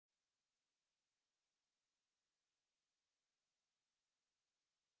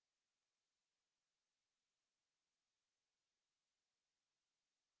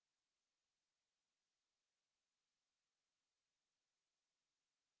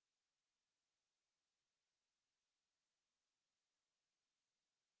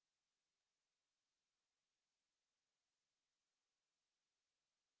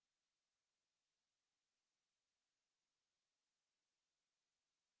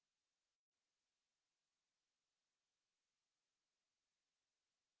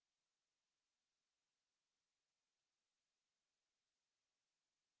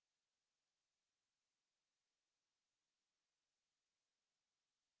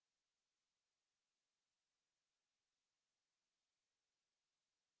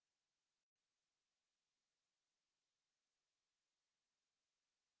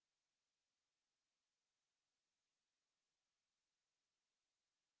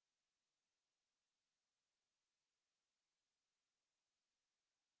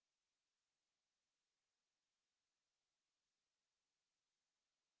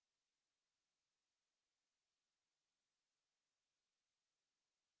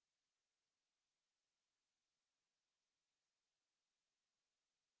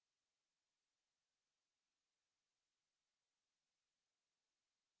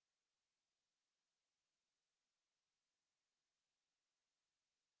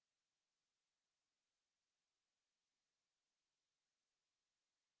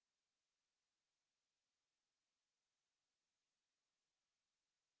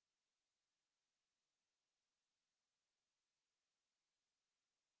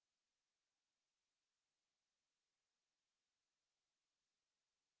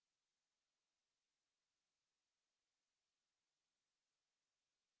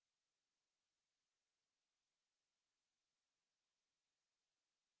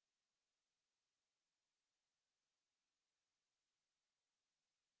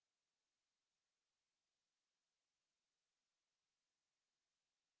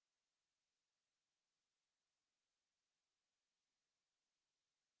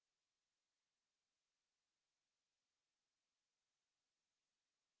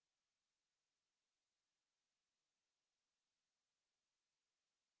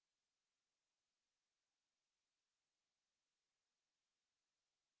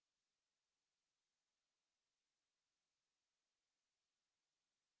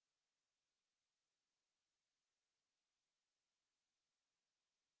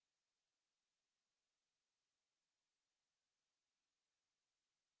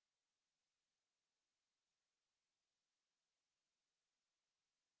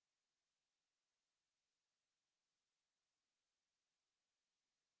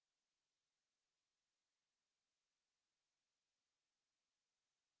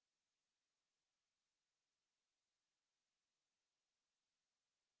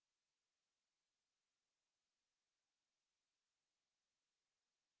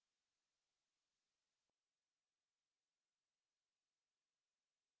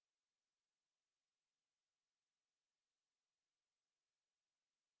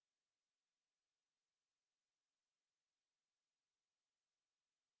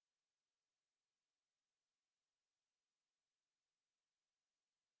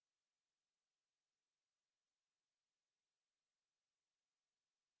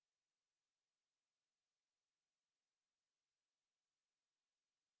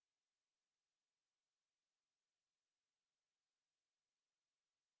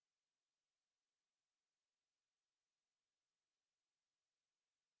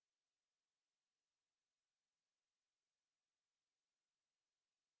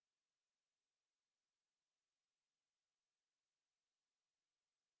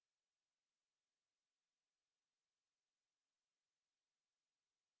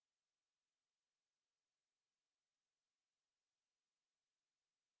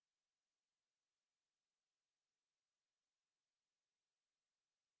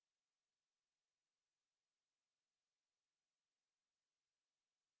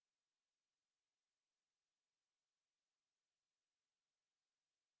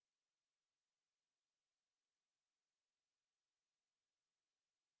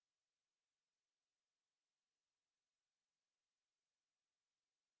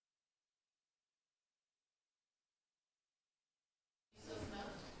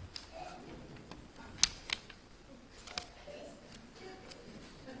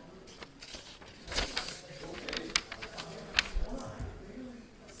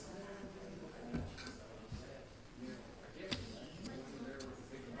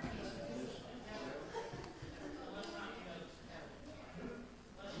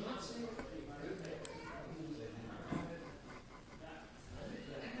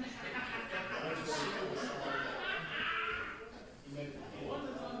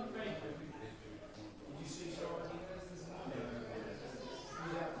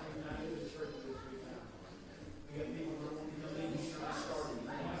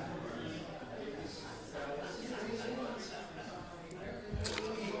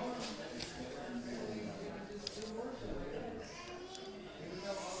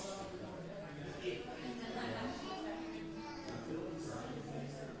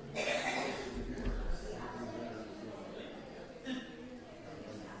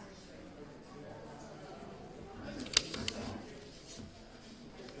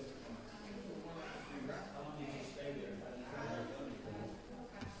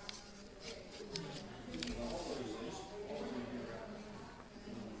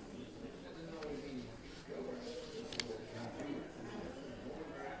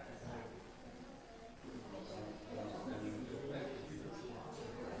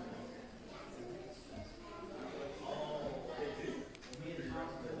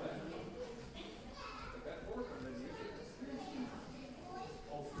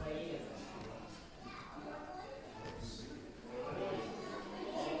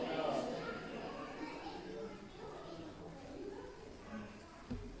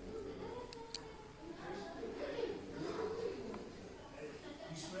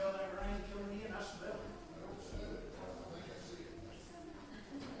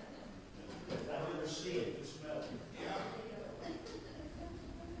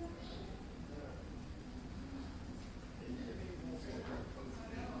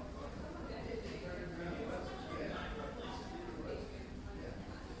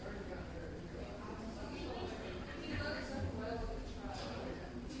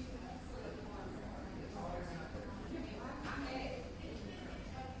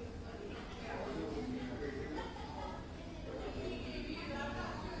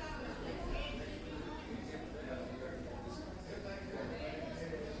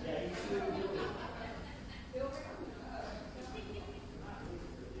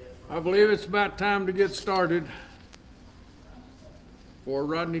I believe it's about time to get started. Before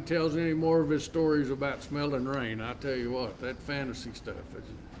Rodney tells any more of his stories about smelling rain, I tell you what, that fantasy stuff is.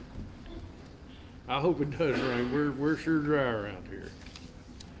 I hope it does rain. We're sure dry around here.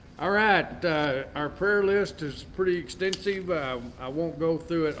 All right, our prayer list is pretty extensive. I won't go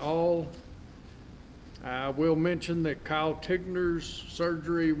through it all. I will mention that Kyle Tigner's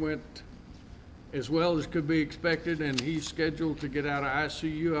surgery went as well as could be expected, and he's scheduled to get out of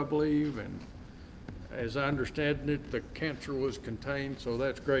ICU, I believe, and as I understand it, the cancer was contained, so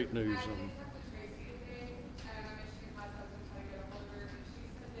that's great news.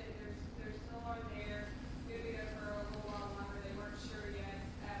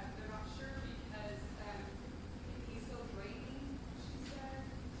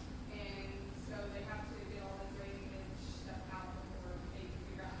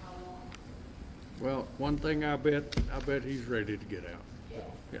 Well, one thing I bet he's ready to get out. Yes.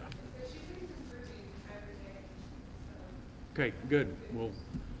 Yeah. But she's been improving every day. Okay, good. Well,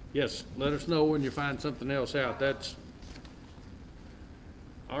 yes, let us know when you find something else out. That's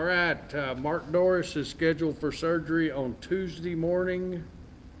all right. Mark Doris is scheduled for surgery on Tuesday morning.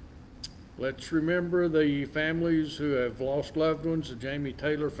 Let's remember the families who have lost loved ones, the Jamie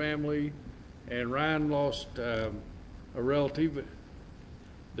Taylor family, and Ryan lost a relative.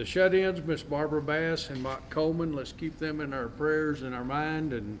 The shut-ins, Miss Barbara Bass and Mike Coleman, let's keep them in our prayers and our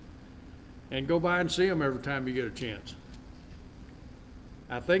mind, and go by and see them every time you get a chance.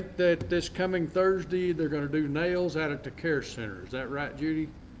 I think that this coming Thursday, they're going to do nails out at the care center. Is that right, Judy?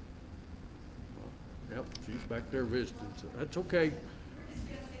 Yep, she's back there visiting, so that's okay.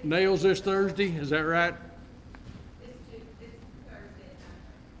 Nails this Thursday, is that right? This Thursday.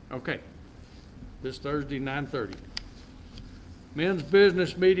 Okay, this Thursday, 9:30. Men's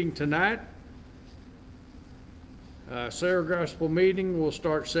business meeting tonight. Sarah Gospel meeting will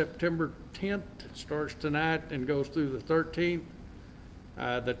start September 10th. It starts tonight and goes through the 13th.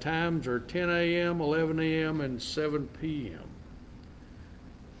 The times are 10 a.m., 11 a.m., and 7 p.m.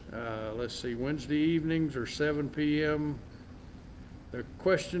 Let's see, Wednesday evenings are 7 p.m. The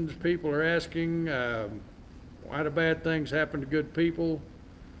questions people are asking, why do bad things happen to good people?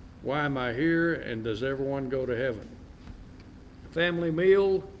 Why am I here? And does everyone go to heaven? Family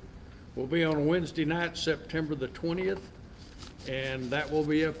meal will be on Wednesday night, September the 20th, and that will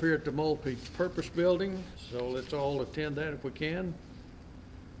be up here at the Multi-Purpose Building, so let's all attend that if we can.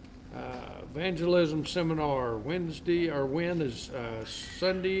 Evangelism seminar Wednesday, or when is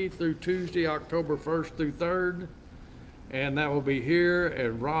Sunday through Tuesday, October 1st through 3rd, and that will be here,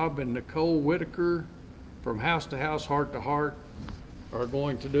 and Rob and Nicole Whitaker from House to House, Heart to Heart are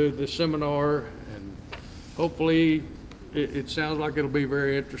going to do this seminar, and hopefully it sounds like it'll be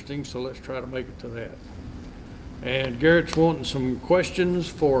very interesting, so let's try to make it to that. And Garrett's wanting some questions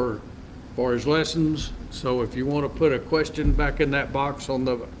for his lessons, so if you want to put a question back in that box in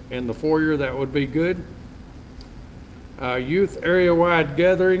the foyer, that would be good. Youth area-wide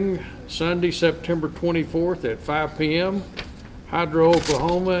gathering, Sunday, September 24th at 5 p.m., Hydro,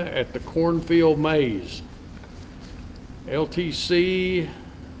 Oklahoma at the Cornfield Maze. LTC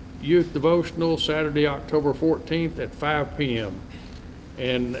Youth Devotional, Saturday, October 14th at 5 p.m.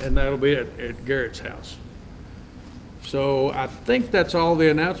 And that'll be at Garrett's house. So I think that's all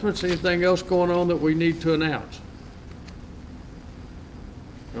the announcements. Anything else going on that we need to announce?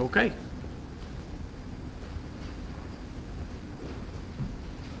 Okay.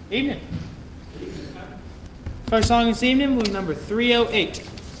 Evening. First song this evening will be number 308.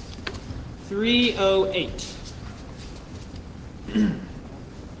 308.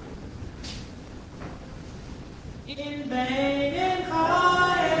 In vain and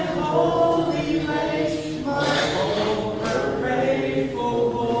high and holy place, my soul her grateful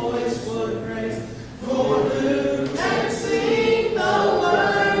voice would praise. For who can sing the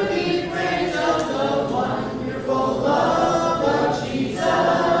worthy praise of the wonderful love of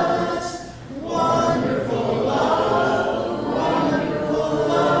Jesus? Wonderful love, wonderful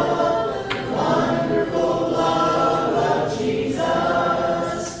love, wonderful love of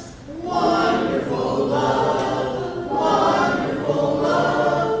Jesus. Wonderful love.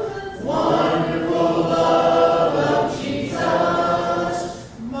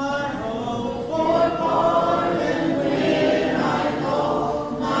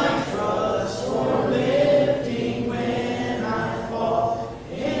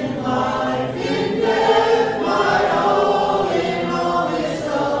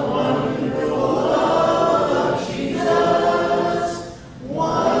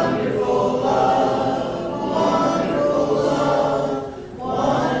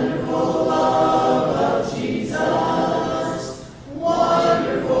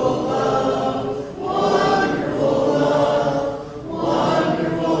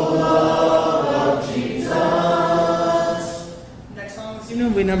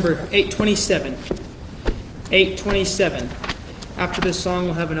 number 827. 827. After this song,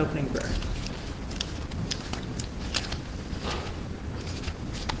 we'll have an opening prayer.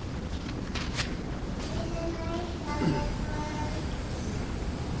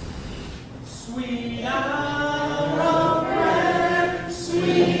 Sweet hour of prayer,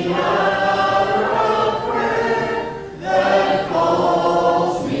 sweet hour of prayer, that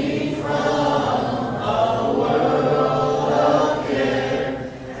calls me from a world of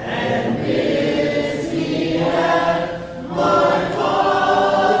care, and bids me at my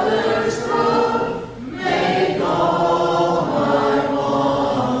Father's throne, make all my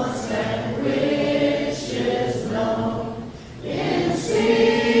wants and wishes known. In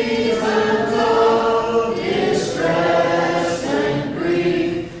seasons of distress and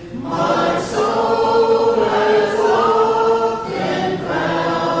grief, my soul has often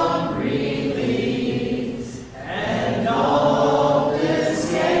found relief, and often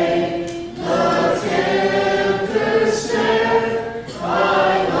escaped the tempter's snare.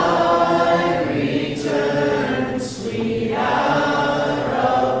 By thy return, sweet hour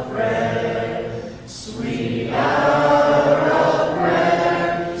of prayer, sweet hour of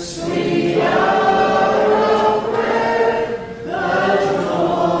prayer, sweet hour of prayer, the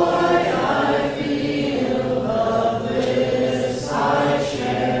joy I feel, the bliss I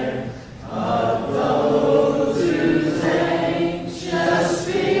share, of those whose anxious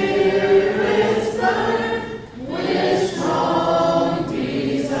spirits burn with strong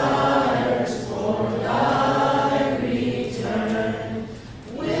desires for thy return.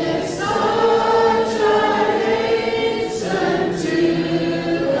 With such I hasten to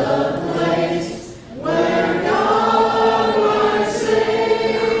the place where God my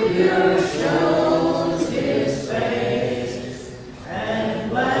Savior shows His face, and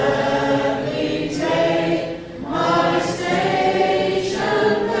gladly take my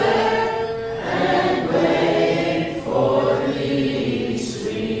station there, and wait for Thee,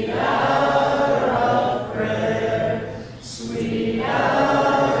 sweet hour of prayer, sweet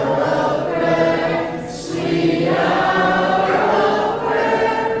hour of prayer, sweet hour of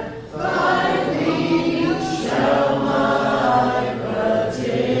prayer. Thy Thee shall my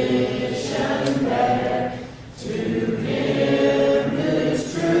petition bear, to Him whose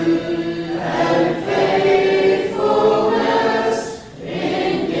truth and faithfulness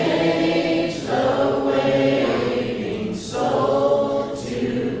engage the waiting soul to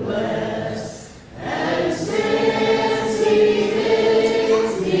bless. And since He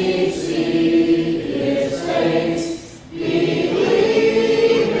bids me seek His face,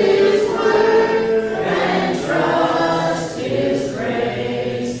 believe His word, and trust His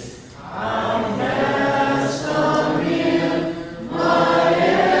grace, I'll cast on Him my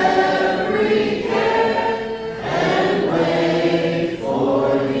every care, and wait for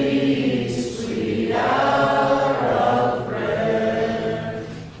Thee, sweet hour of prayer.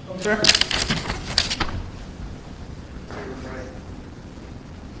 Sir?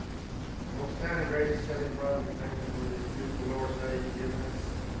 Most kind and gracious Heavenly Father, we thank you for this beautiful Lord's Day you've given us.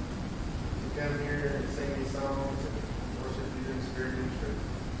 To come here and sing these songs and worship you in spirit and truth.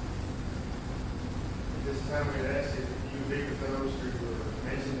 At this time, we'd ask you if you be with those who were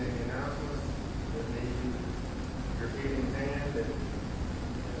mentioned in the announcement that need your healing hand and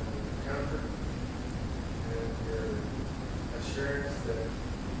comfort and your assurance that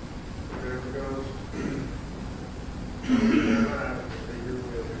whatever goes, their life will be your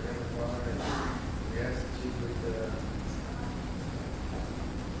will, dear Heavenly Father. And we ask that you would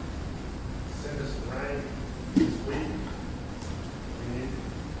send us some rain this week. We need it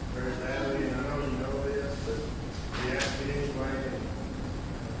very badly, and I know you know this, but we ask it anyway. And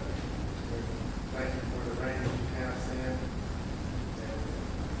we thank you for the rain that you have sent. And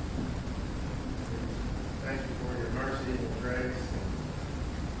we thank you for your mercy and grace,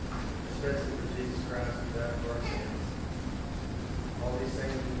 especially for Jesus Christ who died for our sins. All these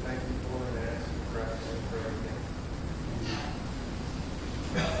things we thank you for and ask in Christ's name for everything.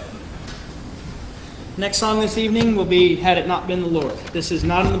 Next song this evening will be Had It Not Been the Lord. This is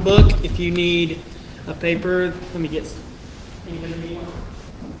not in the book. If you need a paper, let me get anybody need one?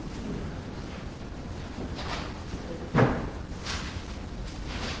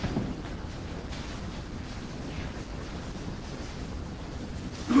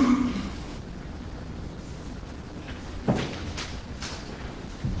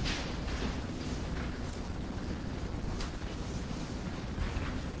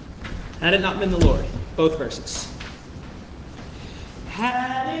 Had it not been the Lord. Both verses.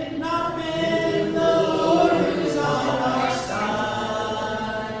 Had it not been the Lord who's on our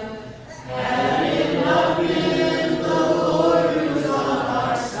side, had it not been the Lord who's on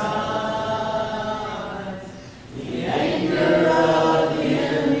our side,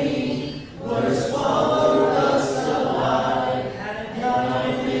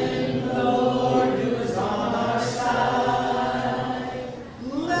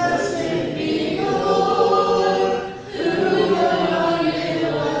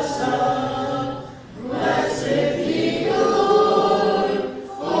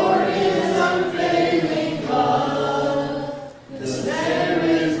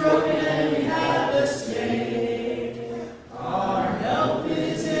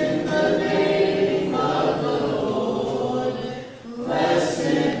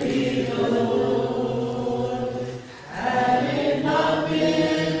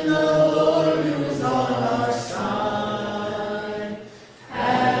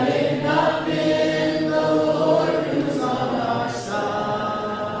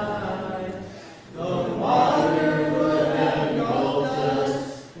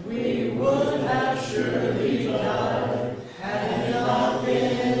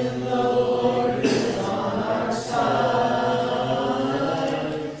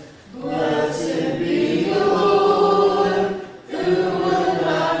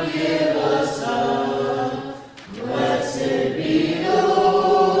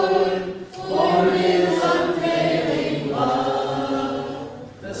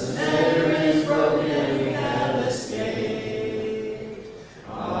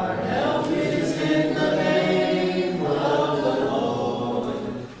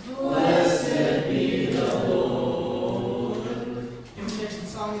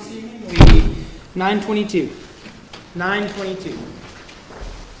 922. 922.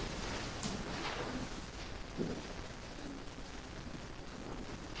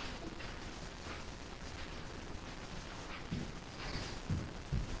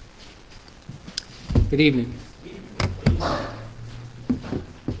 Good evening. I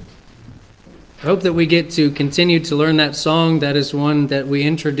hope that we get to continue to learn that song. That is one that we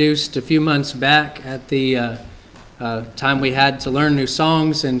introduced a few months back at the time we had to learn new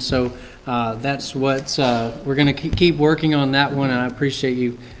songs, and so that's what we're going to keep working on that one, and I appreciate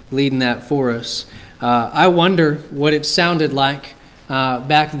you leading that for us. I wonder what it sounded like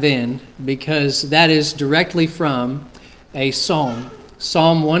back then, because that is directly from a psalm.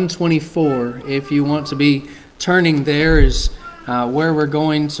 Psalm 124, if you want to be turning there, is where we're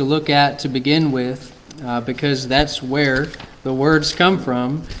going to look at to begin with, because that's where the words come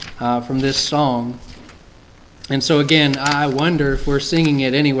from this song. And so again, I wonder if we're singing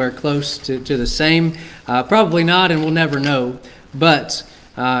it anywhere close to the same. Probably not, and we'll never know. But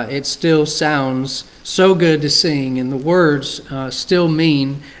it still sounds so good to sing, and the words still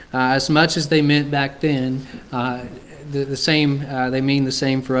mean as much as they meant back then. The same, they mean the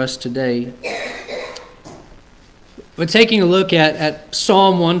same for us today. But taking a look at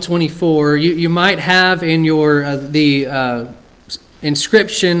Psalm 124, you might have in your the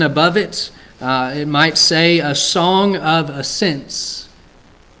inscription above it, it might say a song of ascents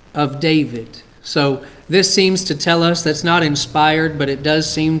of David. So this seems to tell us that's not inspired, but it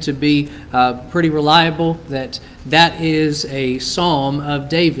does seem to be pretty reliable that that is a psalm of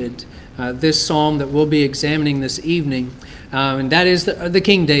David. This psalm that we'll be examining this evening. And that is the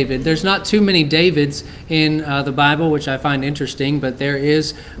King David. There's not too many Davids in the Bible, which I find interesting, but there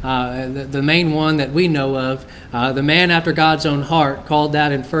is the main one that we know of, the man after God's own heart, called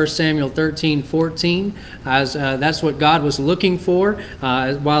that in 1 Samuel 13:14, as that's what God was looking for.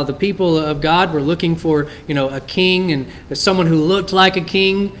 While the people of God were looking for, a king and someone who looked like a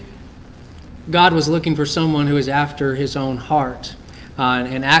king, God was looking for someone who is after his own heart.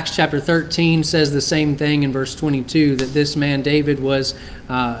 And Acts chapter 13 says the same thing in verse 22, that this man David was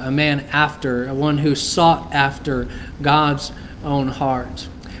a man after, one who sought after God's own heart.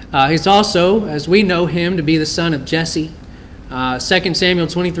 He's also, as we know him, to be the son of Jesse. 2 Samuel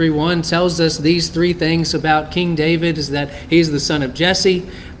 23:1 tells us these three things about King David, is that he's the son of Jesse,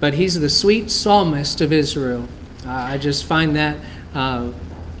 but he's the sweet psalmist of Israel. I just find that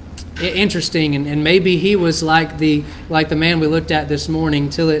interesting, and maybe he was like the man we looked at this morning,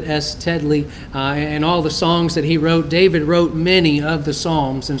 Tillit S. Tedley, and all the songs that he wrote. David wrote many of the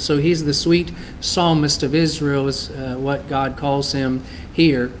psalms, and so he's the sweet psalmist of Israel, is what God calls him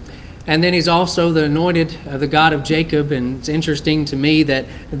here. And then he's also the anointed of the God of Jacob, and it's interesting to me that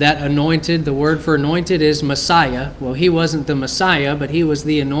anointed, the word for anointed is Messiah. Well, he wasn't the Messiah, but he was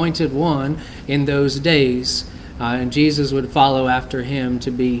the anointed one in those days, and Jesus would follow after him to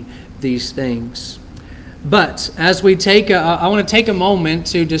be these things. But as we I want to take a moment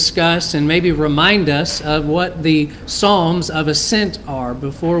to discuss and maybe remind us of what the Psalms of Ascent are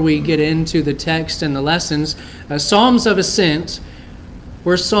before we get into the text and the lessons. Psalms of Ascent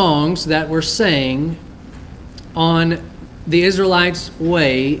were songs that were sang on the Israelites'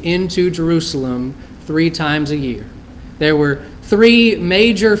 way into Jerusalem 3 times a year. There were 3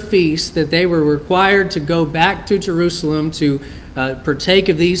 major feasts that they were required to go back to Jerusalem to partake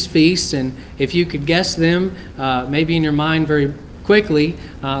of these feasts, and if you could guess them, maybe in your mind very quickly,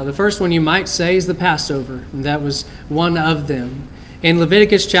 the first one you might say is the Passover, and that was one of them. In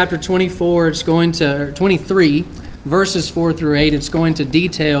Leviticus chapter 24, it's going to 23, verses 4 through 8, it's going to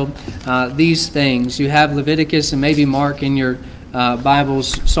detail these things. You have Leviticus and maybe Mark in your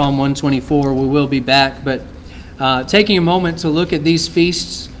Bibles, Psalm 124. We will be back, but taking a moment to look at these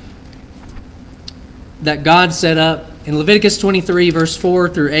feasts that God set up. In Leviticus 23, verse 4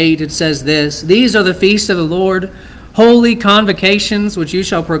 through 8, it says this: "These are the feasts of the Lord, holy convocations, which you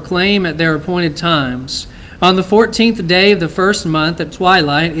shall proclaim at their appointed times. On the 14th day of the first month at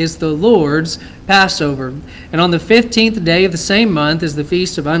twilight is the Lord's Passover. And on the 15th day of the same month is the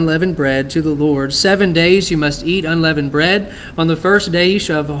feast of unleavened bread to the Lord. 7 days you must eat unleavened bread. On the first day you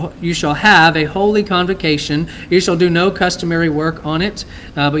shall have a holy convocation. You shall do no customary work on it,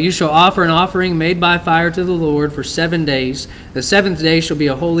 but you shall offer an offering made by fire to the Lord for 7 days. The 7th day shall be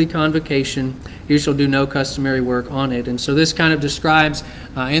a holy convocation. You shall do no customary work on it." And so this kind of describes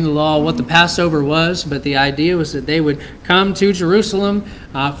in the law what the Passover was, but the idea was that they would come to Jerusalem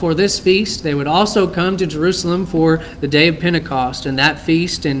for this feast. They would also come to Jerusalem for the day of Pentecost, and that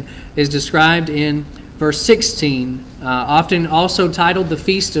feast is described in verse 16, often also titled the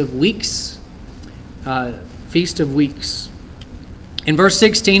Feast of Weeks. Feast of Weeks. In verse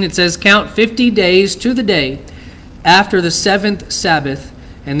 16 it says, "Count 50 days to the day after the 7th Sabbath,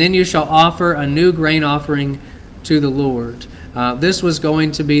 and then you shall offer a new grain offering to the Lord." This was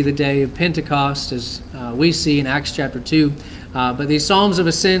going to be the day of Pentecost, as we see in Acts chapter 2. But these Psalms of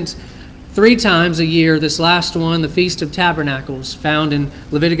Ascent, 3 times a year, this last one, the Feast of Tabernacles, found in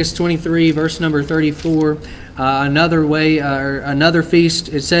Leviticus 23, verse number 34. Another feast,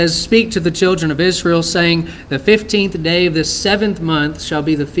 it says, "Speak to the children of Israel, saying, the 15th day of this 7th month shall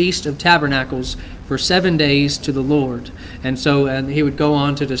be the Feast of Tabernacles for 7 days to the Lord." And he would go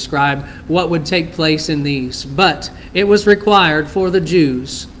on to describe what would take place in these. But it was required for the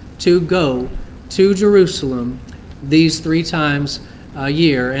Jews to go to Jerusalem these 3 times a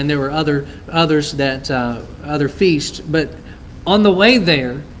year, and there were other feasts. But on the way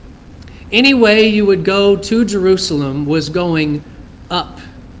there, any way you would go to Jerusalem was going up,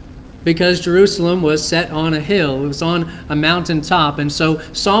 because Jerusalem was set on a hill. It was on a mountaintop. And so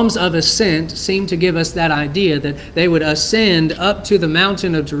Psalms of Ascent seem to give us that idea that they would ascend up to the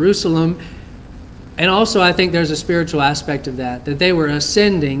mountain of Jerusalem. And also I think there's a spiritual aspect of that they were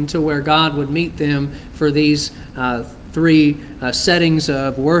ascending to where God would meet them for these 3 settings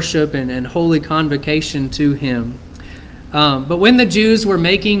of worship and holy convocation to Him. But when the Jews were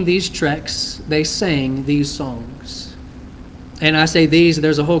making these treks, they sang these songs. And I say these,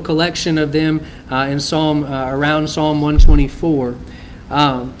 there's a whole collection of them around Psalm 124.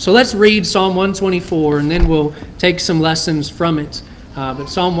 So let's read Psalm 124, and then we'll take some lessons from it. But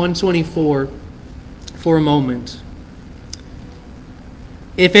Psalm 124 for a moment.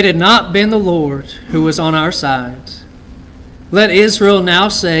 "If it had not been the Lord who was on our side," let Israel now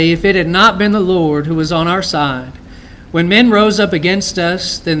say, "If it had not been the Lord who was on our side, when men rose up against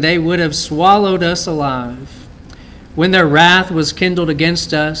us, then they would have swallowed us alive. When their wrath was kindled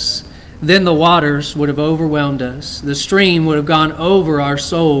against us, then the waters would have overwhelmed us. The stream would have gone over our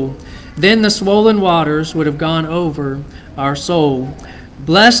soul. Then the swollen waters would have gone over our soul.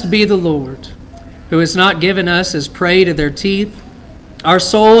 Blessed be the Lord, who has not given us as prey to their teeth. Our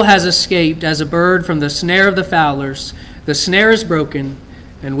soul has escaped as a bird from the snare of the fowlers. The snare is broken,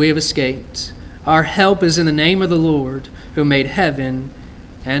 and we have escaped. Our help is in the name of the Lord, who made heaven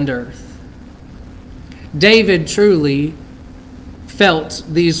and earth." David truly felt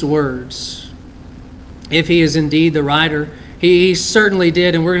these words. If he is indeed the writer, he certainly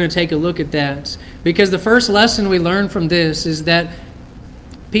did, and we're going to take a look at that. Because the first lesson we learn from this is that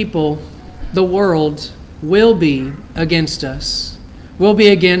people, the world, will be against us. Will be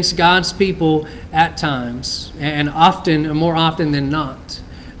against God's people at times, and more often than not.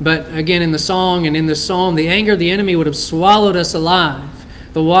 But again, in the song and in the psalm, the anger of the enemy would have swallowed us alive.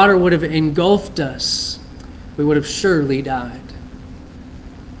 The water would have engulfed us. We would have surely died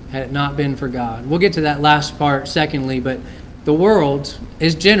had it not been for God. We'll get to that last part secondly, but the world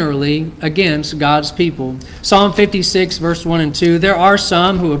is generally against God's people. Psalm 56, verse 1 and 2, there are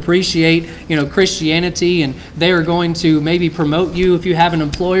some who appreciate, Christianity, and they are going to maybe promote you if you have an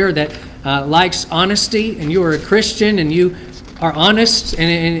employer that likes honesty, and you are a Christian, and you are honest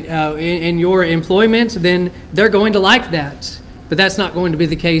in your employment, then they're going to like that. But that's not going to be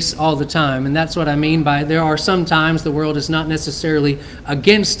the case all the time. And that's what I mean by there are some times the world is not necessarily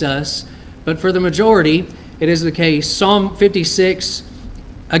against us, but for the majority, it is the case. Psalm 56,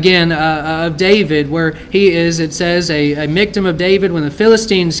 again, of David, where he is, it says, a victim of David when the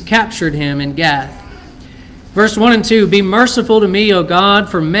Philistines captured him in Gath. Verse 1 and 2, be merciful to me, O God,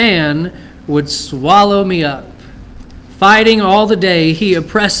 for man would swallow me up. Fighting all the day, he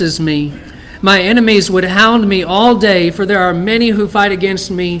oppresses me. My enemies would hound me all day, for there are many who fight against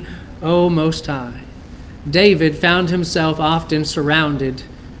me, O Most High. David found himself often surrounded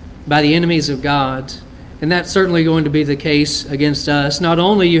by the enemies of God, and that's certainly going to be the case against us. Not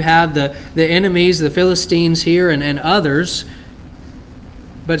only you have the enemies, the Philistines here and others,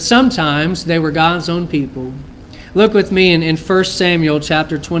 but sometimes they were God's own people. Look with me in 1 Samuel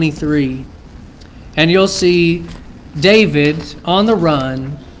chapter 23, and you'll see David on the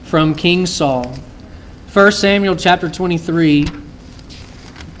run from King Saul. 1 Samuel chapter 23,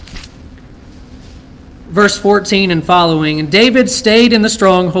 verse 14 and following. And David stayed in the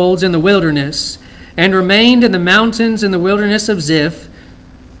strongholds in the wilderness and remained in the mountains in the wilderness of Ziph.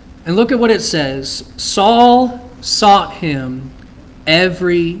 And look at what it says. Saul sought him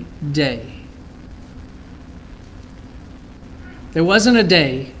every day. There wasn't a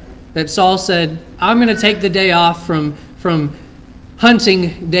day that Saul said, I'm going to take the day off from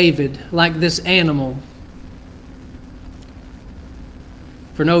hunting David like this animal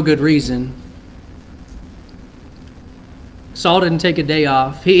for no good reason. Saul didn't take a day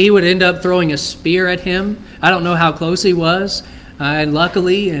off. He would end up throwing a spear at him. I don't know how close he was. and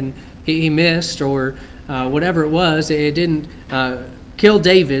luckily, and he missed, or whatever it was, it didn't kill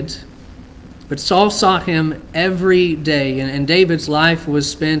David. But Saul sought him every day, and David's life was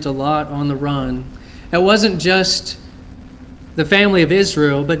spent a lot on the run. It wasn't just the family of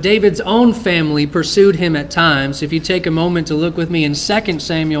Israel, but David's own family pursued him at times. If you take a moment to look with me in 2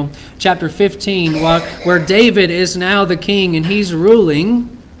 Samuel chapter 15, where David is now the king and he's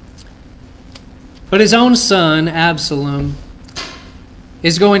ruling, but his own son, Absalom,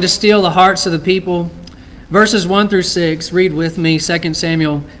 is going to steal the hearts of the people. Verses 1 through 6, read with me 2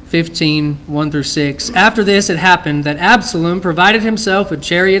 Samuel 15, 1 through 6. After this it happened that Absalom provided himself with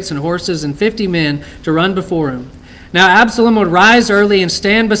chariots and horses and 50 men to run before him. Now Absalom would rise early and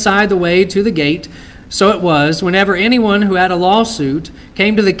stand beside the way to the gate. So it was, whenever anyone who had a lawsuit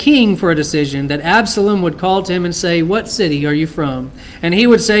came to the king for a decision, that Absalom would call to him and say, "What city are you from?" And he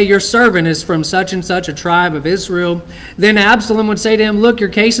would say, "Your servant is from such and such a tribe of Israel." Then Absalom would say to him, "Look, your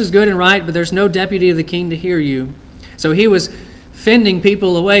case is good and right, but there's no deputy of the king to hear you." So he was fending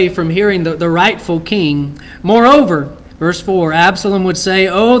people away from hearing the rightful king. Moreover, verse 4, Absalom would say,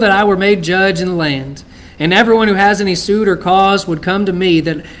 "Oh, that I were made judge in the land. And everyone who has any suit or cause would come to me,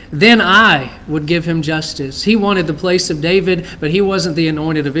 that then I would give him justice." He wanted the place of David, but he wasn't the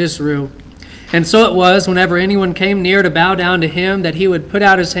anointed of Israel. And so it was, whenever anyone came near to bow down to him, that he would put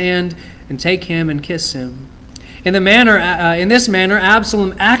out his hand and take him and kiss him. In this manner,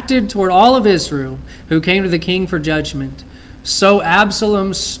 Absalom acted toward all of Israel who came to the king for judgment. So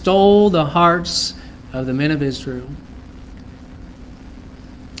Absalom stole the hearts of the men of Israel.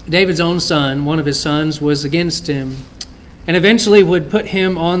 David's own son, one of his sons, was against him and eventually would put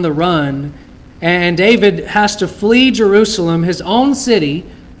him on the run. And David has to flee Jerusalem, his own city,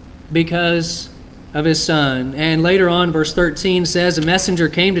 because of his son. And later on, verse 13 says, a messenger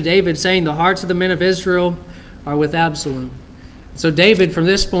came to David saying, "The hearts of the men of Israel are with Absalom." So David, from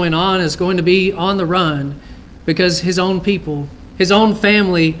this point on, is going to be on the run because his own people, his own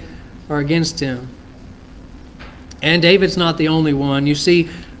family, are against him. And David's not the only one. You see,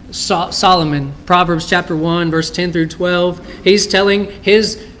 Solomon, Proverbs chapter 1, verse 10 through 12, he's telling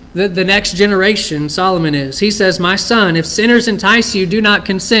the next generation, Solomon is. He says, "My son, if sinners entice you, do not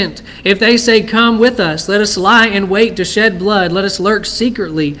consent. If they say, 'Come with us, let us lie in wait to shed blood. Let us lurk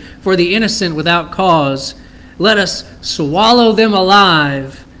secretly for the innocent without cause. Let us swallow them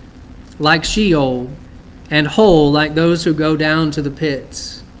alive like Sheol, and whole like those who go down to the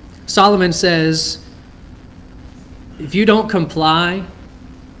pits." Solomon says, if you don't comply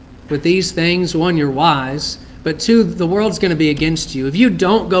with these things, one, you're wise, but two, the world's going to be against you. If you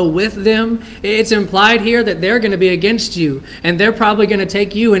don't go with them, it's implied here that they're going to be against you, and they're probably going to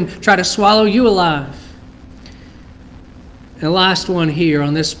take you and try to swallow you alive. And the last one here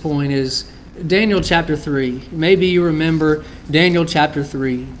on this point is Daniel chapter 3. Maybe you remember Daniel chapter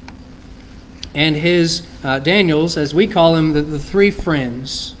 3. And his, Daniel's, as we call him, the three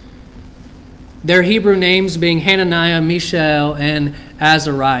friends. Their Hebrew names being Hananiah, Mishael, and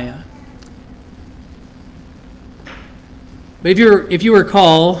Azariah. But if you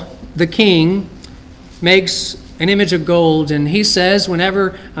recall, the king makes an image of gold, and he says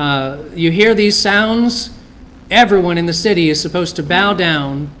whenever you hear these sounds, everyone in the city is supposed to bow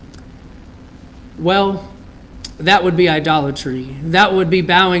down. Well, that would be idolatry. That would be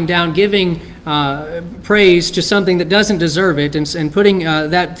bowing down, giving praise to something that doesn't deserve it, and putting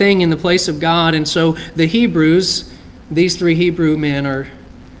that thing in the place of God. And so the Hebrews, these three Hebrew men,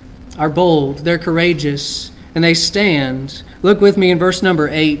 are bold, they're courageous, and they stand. Look with me in verse number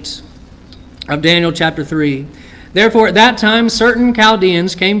 8 of Daniel chapter 3. "Therefore at that time certain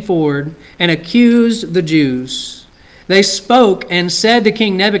Chaldeans came forward and accused the Jews. They spoke and said to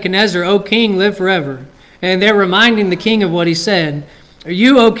King Nebuchadnezzar, 'O king, live forever.' And they're reminding the king of what he said.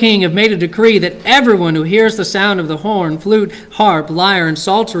 'You, O king, have made a decree that everyone who hears the sound of the horn, flute, harp, lyre, and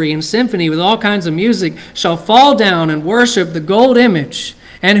psaltery, and symphony with all kinds of music shall fall down and worship the gold image.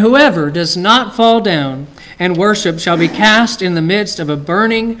 And whoever does not fall down and worship shall be cast in the midst of a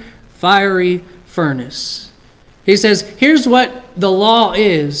burning, fiery furnace.'" He says, here's what the law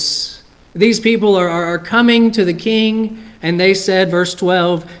is. These people are coming to the king, and they said, verse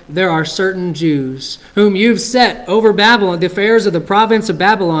 12, "There are certain Jews whom you've set over Babylon, the affairs of the province of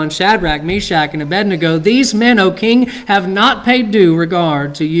Babylon, Shadrach, Meshach, and Abednego. These men, O king, have not paid due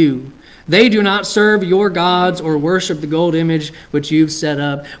regard to you. They do not serve your gods or worship the gold image which you've set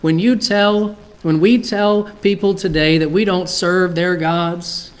up." When we tell people today that we don't serve their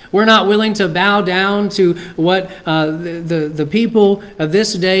gods, we're not willing to bow down to what the people of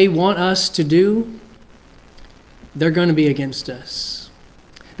this day want us to do, they're going to be against us.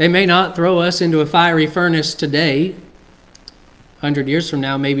 They may not throw us into a fiery furnace today, 100 years from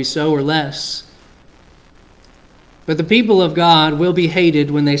now, maybe so or less. But the people of God will be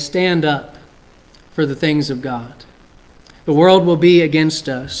hated when they stand up for the things of God. The world will be against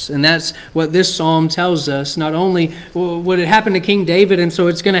us, and that's what this psalm tells us. Not only would it happen to King David, and so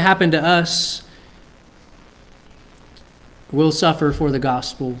it's going to happen to us. We'll suffer for the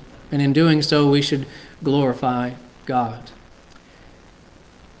gospel, and in doing so, we should glorify God.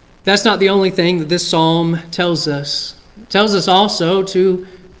 That's not the only thing that this psalm tells us. It tells us also to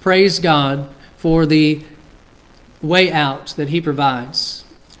praise God for the way out that He provides.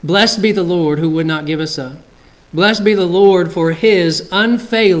 Blessed be the Lord who would not give us up. Blessed be the Lord for His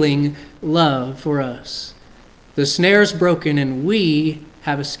unfailing love for us. The snare is broken and we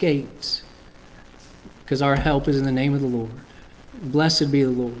have escaped because our help is in the name of the Lord. Blessed be the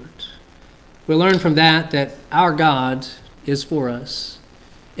Lord. We learn from that our God is for us.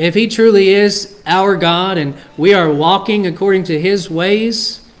 If He truly is our God and we are walking according to His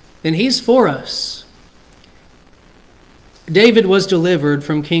ways, then He's for us. David was delivered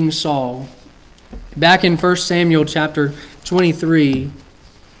from King Saul. Back in 1 Samuel chapter 23,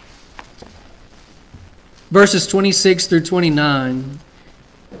 verses 26 through 29.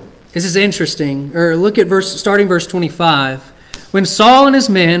 This is interesting. Look at starting verse 25. When Saul and his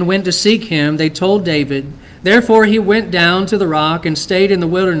men went to seek him, they told David. Therefore he went down to the rock and stayed in the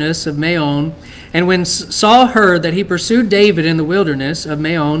wilderness of Maon. And when Saul heard that he pursued David in the wilderness of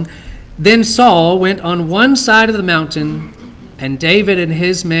Maon, then Saul went on one side of the mountain, and David and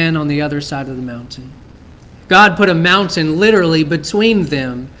his men on the other side of the mountain. God put a mountain literally between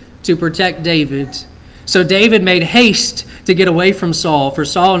them to protect David. So David made haste to get away from Saul, for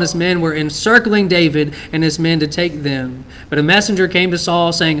Saul and his men were encircling David and his men to take them. But a messenger came to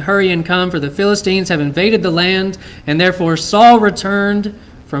Saul, saying, Hurry and come, for the Philistines have invaded the land. And therefore Saul returned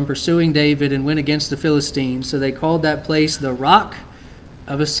from pursuing David and went against the Philistines. So they called that place the Rock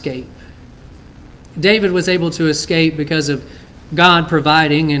of Escape. David was able to escape because of God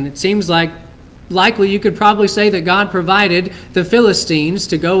providing, and it seems likely you could probably say that God provided the Philistines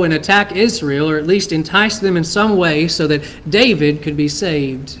to go and attack Israel, or at least entice them in some way so that David could be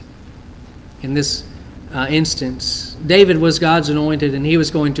saved in this instance. David was God's anointed, and He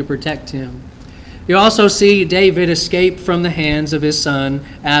was going to protect him. You also see David escape from the hands of his son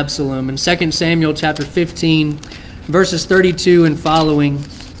Absalom. In 2 Samuel chapter 15, verses 32 and following.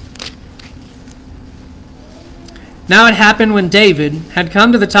 Now it happened when David had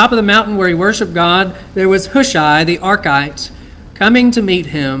come to the top of the mountain where he worshipped God, there was Hushai the Archite coming to meet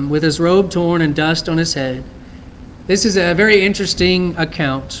him with his robe torn and dust on his head. This is a very interesting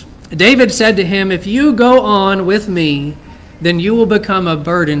account. David said to him, If you go on with me, then you will become a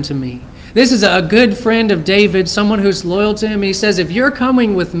burden to me. This is a good friend of David, someone who's loyal to him. He says, if you're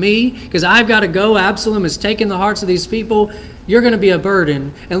coming with me, because I've got to go, Absalom has taken the hearts of these people, you're going to be a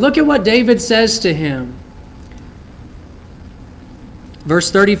burden. And look at what David says to him.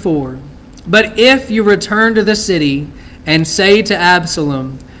 Verse 34, But if you return to the city and say to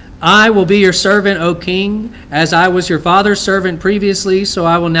Absalom, I will be your servant, O king, as I was your father's servant previously, so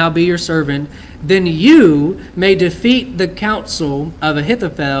I will now be your servant, then you may defeat the counsel of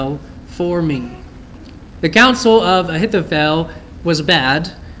Ahithophel for me. The counsel of Ahithophel was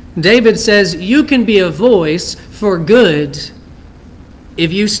bad. David says, you can be a voice for good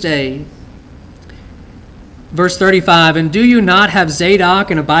if you stay. Verse 35, And do you not have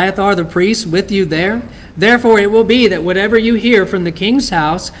Zadok and Abiathar the priests with you there? Therefore it will be that whatever you hear from the king's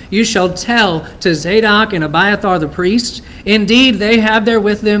house, you shall tell to Zadok and Abiathar the priests. Indeed, they have there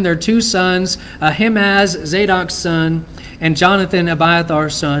with them their two sons, Ahimaaz, Zadok's son, and Jonathan,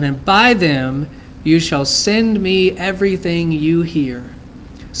 Abiathar's son. And by them you shall send me everything you hear.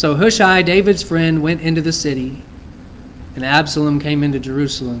 So Hushai, David's friend, went into the city, and Absalom came into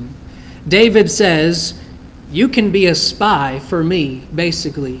Jerusalem. David says, you can be a spy for me,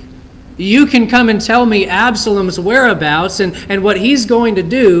 basically. You can come and tell me Absalom's whereabouts and what he's going to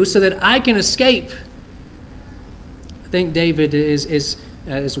do so that I can escape. I think David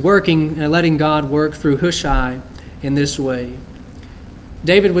is working, letting God work through Hushai in this way.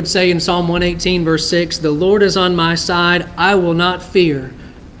 David would say in Psalm 118, verse 6, The Lord is on my side, I will not fear.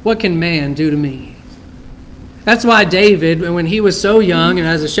 What can man do to me? That's why David, when he was so young and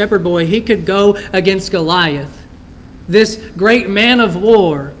as a shepherd boy, he could go against Goliath, this great man of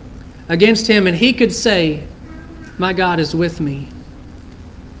war, against him, and he could say, my God is with me.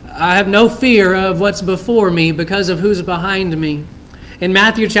 I have no fear of what's before me because of who's behind me. In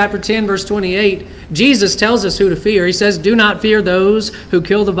Matthew chapter 10, verse 28, Jesus tells us who to fear. He says, do not fear those who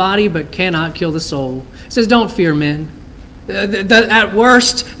kill the body but cannot kill the soul. He says, don't fear men. At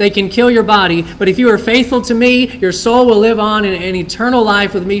worst, they can kill your body, but if you are faithful to me, your soul will live on in eternal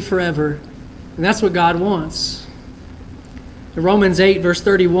life with me forever. And that's what God wants. In Romans 8, verse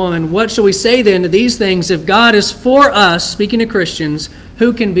 31, what shall we say then to these things? If God is for us, speaking to Christians,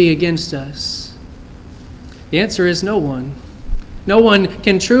 who can be against us? The answer is no one. No one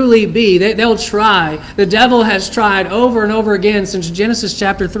can truly be. They'll try. The devil has tried over and over again since Genesis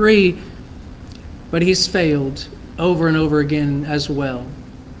chapter 3, but he's failed over and over again as well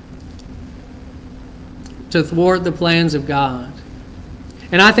to thwart the plans of God.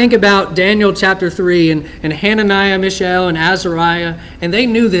 And I think about Daniel chapter 3 and Hananiah, Mishael, and Azariah, and they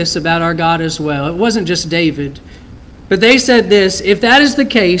knew this about our God as well. It wasn't just David. But they said this, if that is the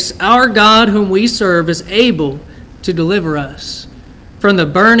case, our God whom we serve is able to deliver us from the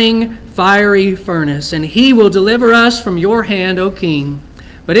burning fiery furnace, and he will deliver us from your hand, O king.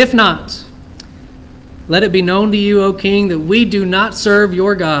 But if not, let it be known to you, O king, that we do not serve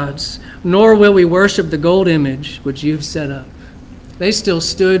your gods, nor will we worship the gold image which you've set up. They still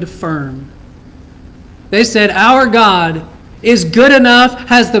stood firm. They said, our God is good enough,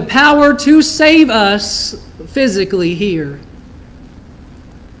 has the power to save us physically here.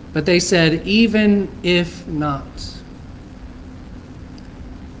 But they said, even if not,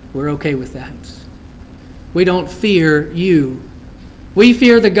 we're okay with that. We don't fear you. We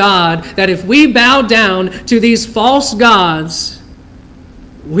fear the God that if we bow down to these false gods,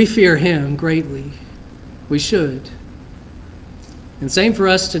 we fear him greatly. We should. And same for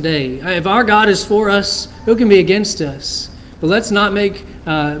us today. If our God is for us, who can be against us? But let's not make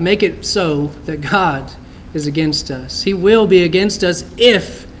it so that God is against us. He will be against us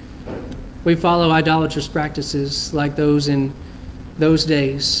if we follow idolatrous practices like those in those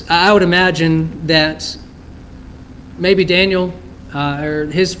days. I would imagine that maybe Daniel or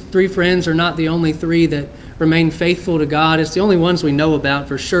his three friends are not the only three that remain faithful to God. It's the only ones we know about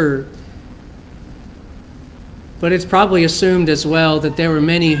for sure. But it's probably assumed as well that there were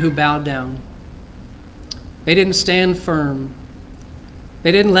many who bowed down. They didn't stand firm.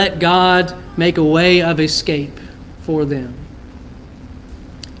 They didn't let God make a way of escape for them.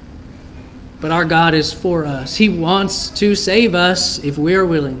 But our God is for us. He wants to save us if we are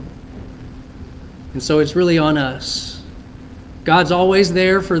willing. And so it's really on us. God's always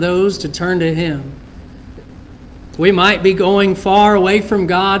there for those to turn to him. We might be going far away from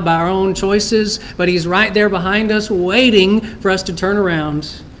God by our own choices, but he's right there behind us waiting for us to turn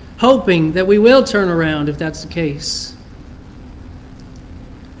around, hoping that we will turn around if that's the case.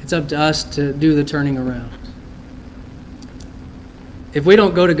 It's up to us to do the turning around. If we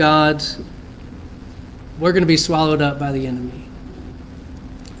don't go to God, we're going to be swallowed up by the enemy.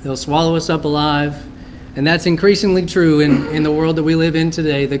 They'll swallow us up alive. And that's increasingly true in the world that we live in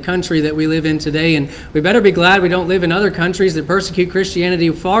today, the country that we live in today. And we better be glad we don't live in other countries that persecute Christianity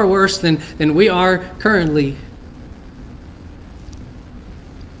far worse than we are currently.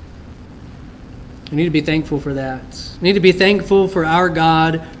 We need to be thankful for that. We need to be thankful for our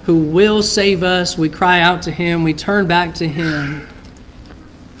God who will save us. We cry out to him. We turn back to him.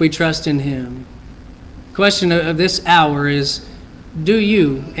 We trust in him. The question of this hour is, do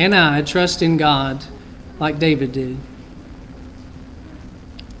you and I trust in God like David did?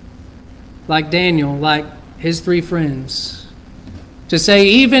 Like Daniel, like his three friends. To say,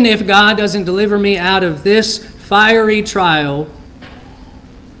 even if God doesn't deliver me out of this fiery trial,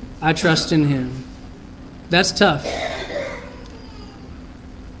 I trust in him. That's tough.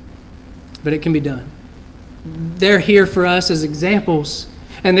 But it can be done. They're here for us as examples.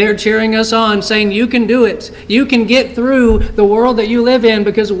 And they're cheering us on, saying, you can do it. You can get through the world that you live in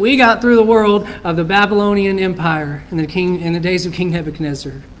because we got through the world of the Babylonian Empire in the days of King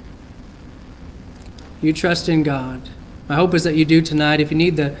Nebuchadnezzar. You trust in God. My hope is that you do tonight. If you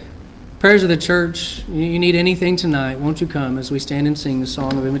need the prayers of the church, you need anything tonight, won't you come as we stand and sing the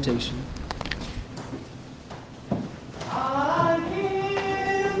song of invitation?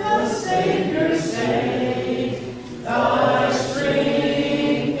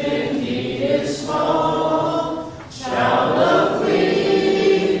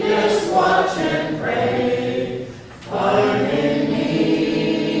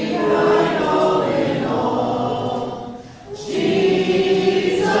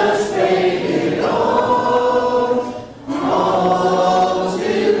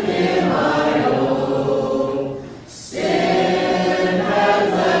 Him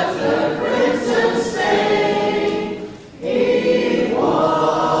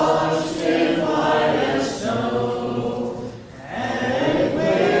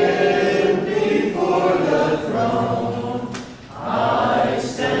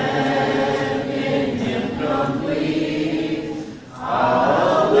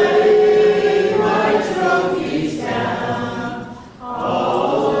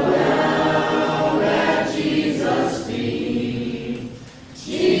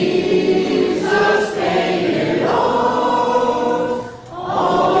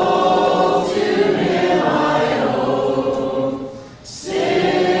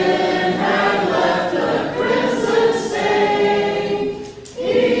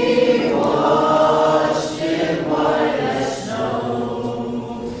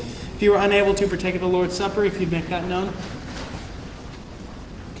If you are unable to partake of the Lord's Supper, if you'd make that known.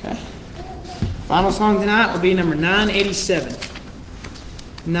 Okay. Final song tonight will be number 987.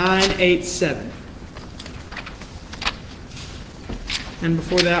 987. And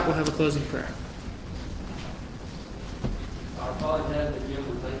before that, we'll have a closing prayer. Our Father in heaven, again,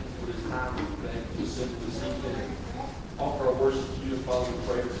 we're thankful for this time. We're thankful to simply seek and offer our worship to you. Father, we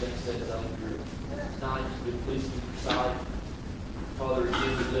pray for things that done here tonight. We've been pleased with your side. Father,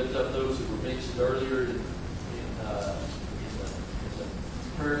 again, we lift up those who were mentioned earlier in the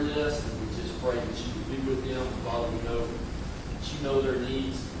prayer list, and we just pray that you would be with them. Father, we know that you know their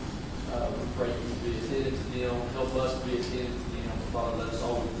needs. We pray that you would be attentive to them. Help us to be attentive to them. Father, let us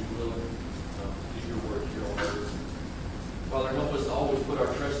always be willing to do your work here on earth. Father, help us to always put our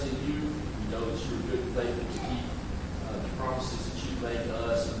trust in you. We know that you're good and faithful to keep the promises that you've made to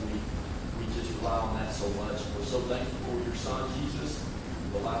us, and we just rely on that so much. We're so thankful for your Son, Jesus,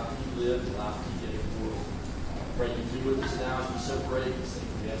 the life that you lived, the life that you gave for us. I pray you be with us now as we separate these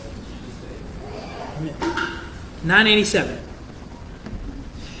things. We ask in Jesus' name. Amen. 987.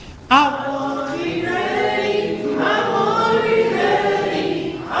 I want to be ready. I want to be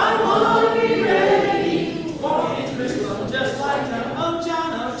ready. I want to be ready. Walking in Jerusalem just like John. Oh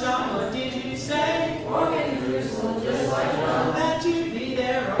John, what did you say? Walking in Jerusalem just like John. That you'd be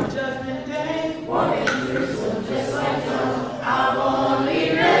there on Judgment Day. Walking in Jerusalem just like John. I want to be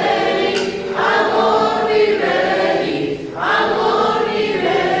ready. I want to be ready. I want to be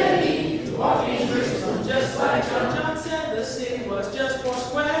ready. Walking in Jerusalem just like John. John said the city was just 4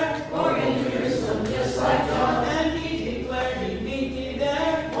 square. Walking in Jerusalem just like John. And he declared he'd meet me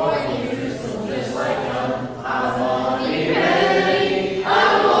there. Walking in Jerusalem just like John. I want to be ready.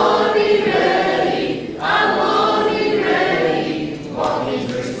 I want to be ready. I want to be ready. Walking in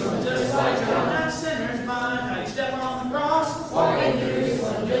Jerusalem just like John. That sinner's mind, how you step on the cross. Walking in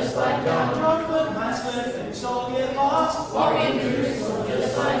Jerusalem just like John. Your foot might slip and your soul get lost. Walking in Jerusalem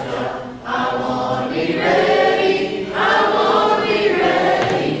just like John. I want to be ready.